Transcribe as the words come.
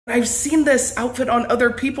I've seen this outfit on other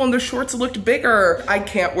people and the shorts looked bigger. I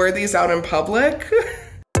can't wear these out in public.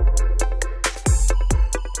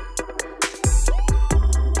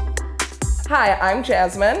 Hi, I'm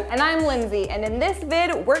Jasmine. And I'm Lindsay, and in this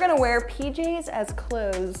vid, we're gonna wear PJs as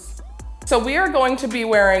clothes. So we are going to be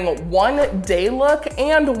wearing one day look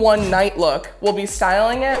and one night look. We'll be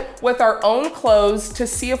styling it with our own clothes to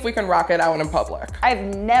see if we can rock it out in public.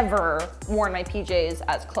 I've never worn my PJs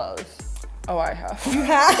as clothes. Oh, I have. You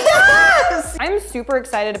have? Yes! I'm super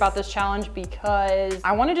excited about this challenge because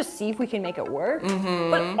I want to just see if we can make it work.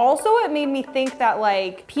 But also it made me think that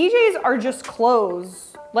like PJs are just clothes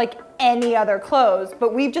like any other clothes,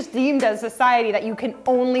 but we've just deemed as society that you can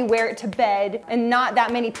only wear it to bed and not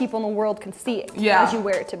that many people in the world can see it as you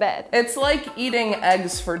wear it to bed. It's like eating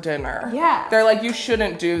eggs for dinner. Yeah. They're like, you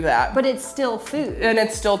shouldn't do that. But it's still food. And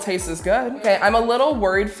it still tastes good. Okay, I'm a little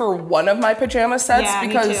worried for one of my pajama sets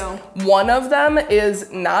because one of them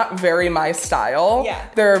is not very my style. Yeah.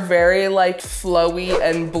 They're very like flowy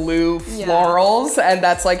and blue florals and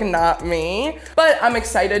that's like not me. But I'm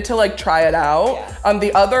excited to like try it out. Yeah.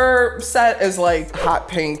 The other set is like hot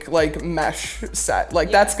pink, like mesh set. Like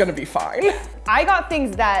that's gonna be fine. I got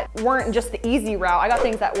things that weren't just the easy route. I got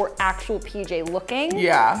things that were actual PJ looking.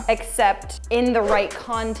 Yeah. Except in the right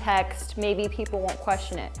context, maybe people won't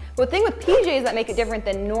question it. But the thing with PJs that make it different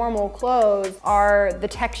than normal clothes are the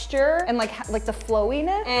texture and like the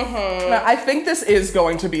flowiness. I think this is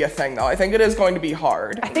going to be a thing though. I think it is going to be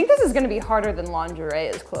hard. I think this is gonna be harder than lingerie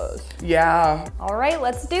as clothes. Yeah. All right,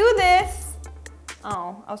 let's do this.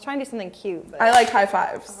 Oh, I was trying to do something cute. But... I like high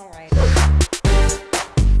fives. All right.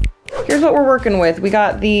 Here's what we're working with. We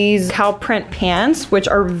got these cow print pants, which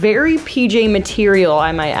are very PJ material,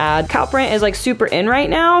 I might add. Cow print is like super in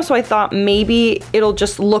right now, so I thought maybe it'll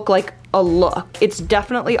just look like a look. It's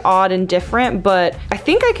definitely odd and different, but I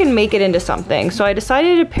think I can make it into something. So I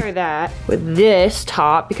decided to pair that with this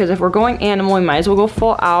top because if we're going animal, we might as well go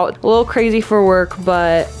full out. A little crazy for work,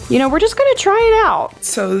 but you know, we're just gonna try it out.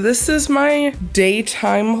 So this is my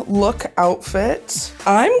daytime look outfit.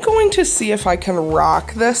 I'm going to see if I can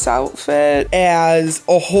rock this outfit as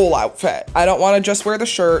a whole outfit. I don't wanna just wear the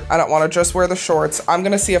shirt. I don't wanna just wear the shorts. I'm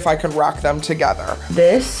gonna see if I can rock them together.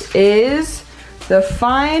 This is the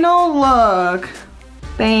final look.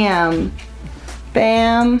 Bam,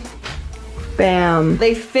 bam, bam.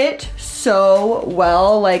 They fit so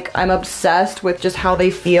well. Like I'm obsessed with just how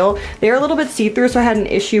they feel. They're a little bit see-through, so I had an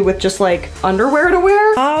issue with just like underwear to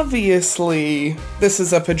wear. Obviously, this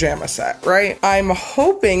is a pajama set, right? I'm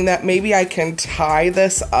hoping that maybe I can tie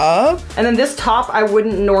this up. And then this top I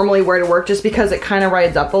wouldn't normally wear to work just because it kind of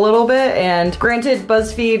rides up a little bit. And granted,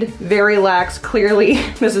 BuzzFeed, very lax, clearly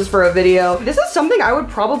this is for a video. This is something I would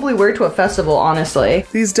probably wear to a festival, honestly.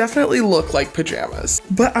 These definitely look like pajamas,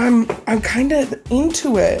 but I'm kind of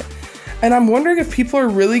into it. And I'm wondering if people are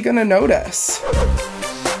really gonna notice.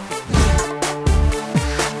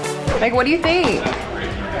 Like, what do you think?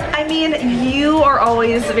 I mean, you are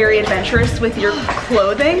always very adventurous with your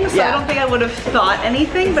clothing, so I don't think I would have thought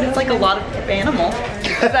anything, but it's like a lot of animal.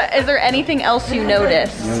 Is there anything else you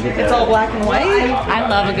notice? It's all black and white? I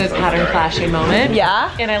love a good pattern clashing moment.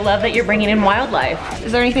 Yeah? And I love that you're bringing in wildlife.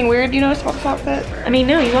 Is there anything weird you notice about this outfit? I mean,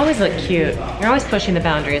 no, you always look cute. You're always pushing the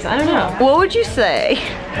boundaries. I don't know. What would you say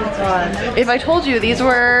if I told you these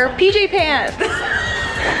were PJ pants?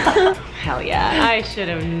 Hell yeah. I should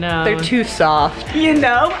have known. They're too soft. You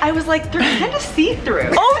know? I was like, they're kind of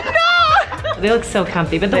see-through. Oh no! They look so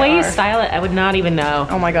comfy, but the way you style it, I would not even know.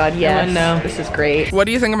 Oh my god, yes. I wouldn't know. This is great. What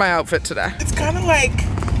do you think of my outfit today? It's kind of like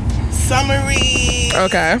summery.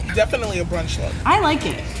 Okay. Definitely a brunch look. I like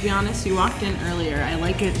it, to be honest. You walked in earlier. I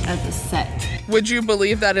like it as a set. Would you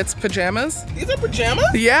believe that it's pajamas? These are pajamas?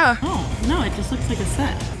 Yeah. Oh, no, it just looks like a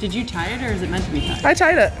set. Did you tie it or is it meant to be tied? I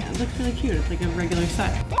tied it. It looks really cute. It's like a regular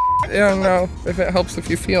set. I don't know if it helps if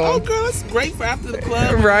you feel Oh girl, it's great for after the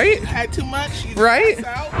club. Right? Had too much. Right?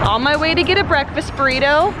 On my way to get a breakfast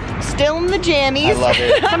burrito, still in the jammies. I love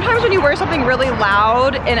it. Sometimes when you wear something really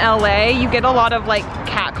loud in LA, you get a lot of like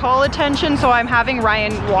catcall attention, so I'm having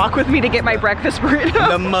Ryan walk with me to get my breakfast burrito.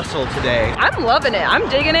 The muscle today. I'm loving it. I'm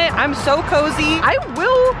digging it. I'm so cozy. I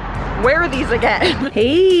will wear these again.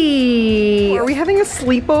 Hey, are we having a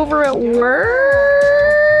sleepover at work?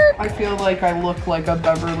 I feel like I look like a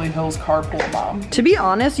Beverly Hills carpool mom. To be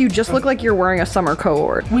honest, you just look like you're wearing a summer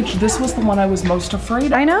cohort. Which this was the one I was most afraid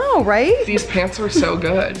of. I know, right? These pants are so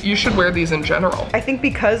good. You should wear these in general. I think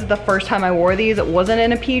because the first time I wore these, it wasn't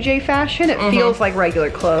in a PJ fashion. It feels like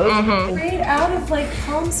regular clothes. Straight out of like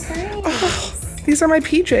Palm Springs. Oh, these are my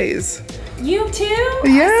PJs. You too?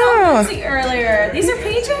 Yeah. I saw Lindsay earlier. These are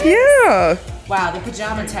PJs? Yeah. Wow, the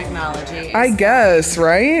pajama technology. I guess,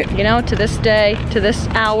 right? You know, to this day, to this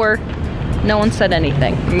hour, no one said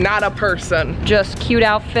anything. Not a person. Just cute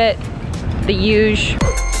outfit, the huge.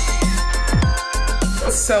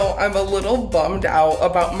 So I'm a little bummed out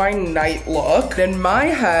about my night look. In my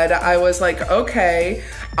head, I was like, okay,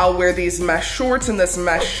 I'll wear these mesh shorts and this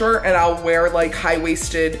mesh shirt, and I'll wear like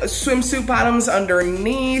high-waisted swimsuit bottoms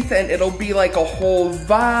underneath, and it'll be like a whole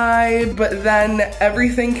vibe. But then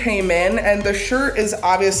everything came in, and the shirt is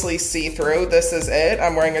obviously see-through. This is it.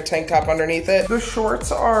 I'm wearing a tank top underneath it. The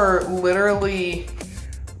shorts are literally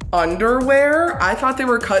underwear. I thought they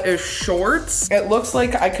were cut as shorts. It looks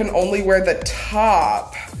like I can only wear the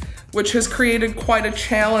top, which has created quite a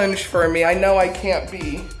challenge for me. I know I can't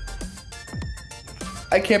be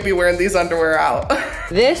wearing these underwear out.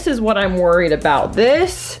 This is what I'm worried about.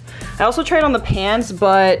 This, I also tried on the pants,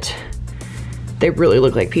 but they really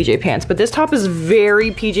look like PJ pants. But this top is very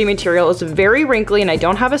PJ material. It's very wrinkly, and I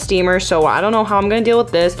don't have a steamer, so I don't know how I'm gonna deal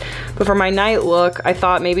with this. But for my night look, I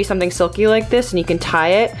thought maybe something silky like this, and you can tie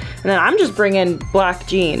it. And then I'm just bringing black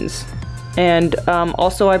jeans. And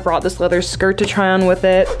also I brought this leather skirt to try on with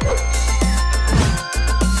it.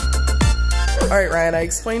 All right, Ryan, I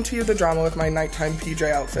explained to you the drama with my nighttime PJ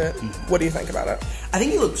outfit. What do you think about it? I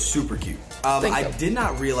think you look super cute. I you. did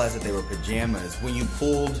not realize that they were pajamas. When you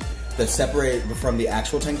pulled the separate from the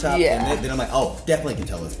actual tank top, yeah, and then I'm like, oh, definitely can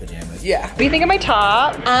tell it's pajamas. Yeah. What do you think of my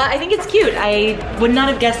top? I think it's cute. I would not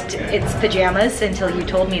have guessed it's pajamas until you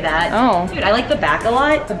told me that. Oh. Dude, I like the back a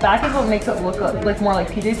lot. The back is what makes it look like more like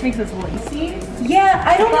PJs, makes it lacy. Yeah,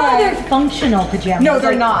 I don't know if they're functional pajamas. No,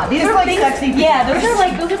 they're not. These are like sexy pajamas.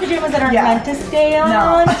 Yeah, those are pajamas that aren't meant to stay on.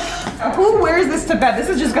 No. Who wears this to bed? This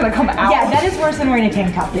is just gonna come out. Yeah, that is worse than wearing a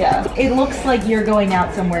tank top. Yeah. It looks like you're going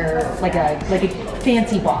out somewhere like a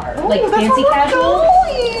fancy bar. Ooh, like that's fancy where casual.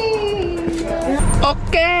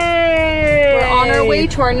 Okay. We're on our way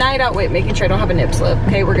to our night out. Wait, making sure I don't have a nip slip.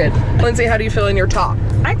 Okay, we're good. Lindsay, how do you feel in your top?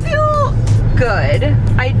 I feel good.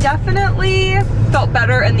 I definitely felt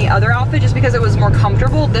better in the other outfit just because it was more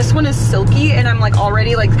comfortable. This one is silky and I'm like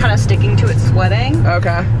already like kind of sticking to it sweating.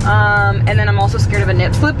 Okay. And then I'm also scared of a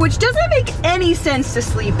nip slip, which doesn't make any sense to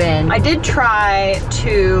sleep in. I did try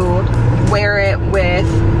to wear it with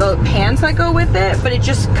the pants that go with it, but it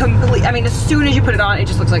just I mean, as soon as you put it on, it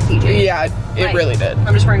just looks like PJ. Yeah, it really did.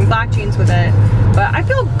 I'm just wearing black jeans with it, but I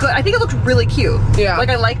feel good. I think it looks really cute. Yeah. Like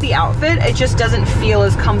I like the outfit. It just doesn't feel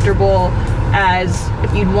as comfortable as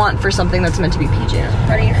you'd want for something that's meant to be PJ.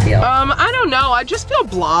 How do you feel? I don't know. I just feel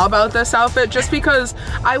blah about this outfit just because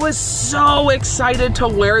I was so excited to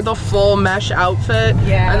wear the full mesh outfit.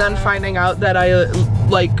 Yeah. And then finding out that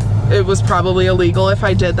it was probably illegal if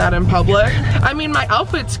I did that in public. I mean, my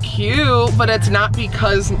outfit's cute, but it's not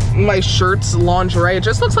because my shirt's lingerie. It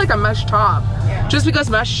just looks like a mesh top. Yeah. Just because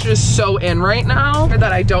mesh is so in right now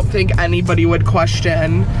that I don't think anybody would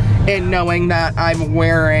question in knowing that I'm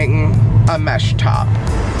wearing a mesh top.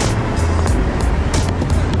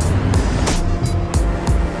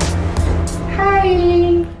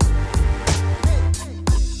 Hi.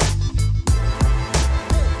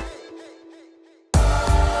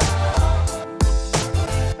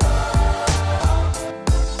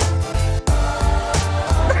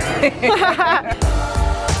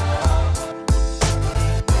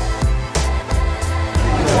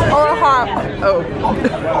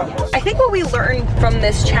 I think what we learned from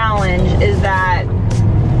this challenge is that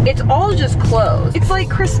it's all just clothes. It's like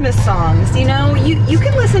Christmas songs, you know? You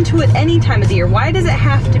can listen to it any time of the year. Why does it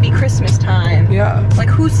have to be Christmas time? Yeah. Like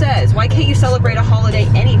who says? Why can't you celebrate a holiday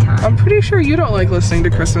anytime? I'm pretty sure you don't like listening to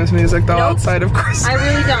Christmas music though, Nope. outside of Christmas. I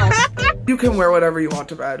really don't. You can wear whatever you want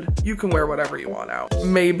to bed. You can wear whatever you want out.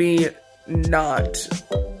 Maybe not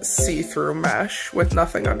see-through mesh with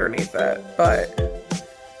nothing underneath it, but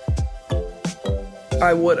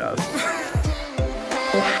I would have.